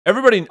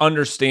Everybody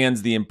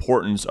understands the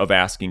importance of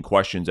asking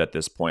questions at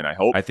this point, I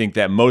hope. I think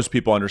that most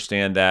people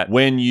understand that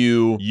when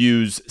you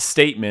use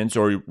statements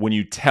or when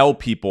you tell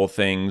people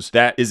things,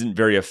 that isn't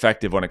very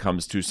effective when it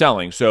comes to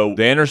selling. So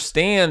they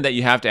understand that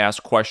you have to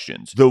ask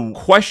questions. The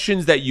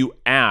questions that you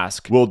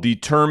ask will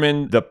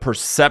determine the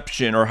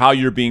perception or how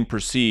you're being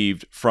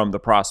perceived from the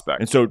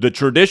prospect. And so the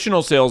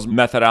traditional sales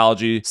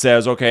methodology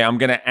says, okay, I'm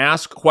going to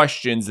ask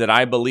questions that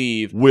I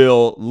believe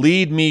will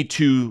lead me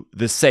to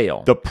the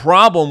sale. The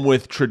problem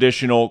with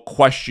traditional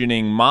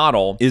questioning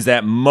model is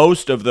that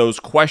most of those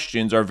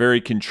questions are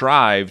very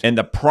contrived and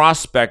the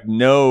prospect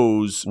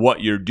knows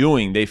what you're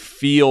doing. They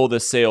feel the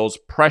sales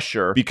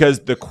pressure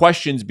because the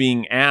questions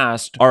being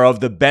asked are of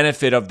the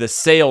benefit of the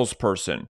salesperson.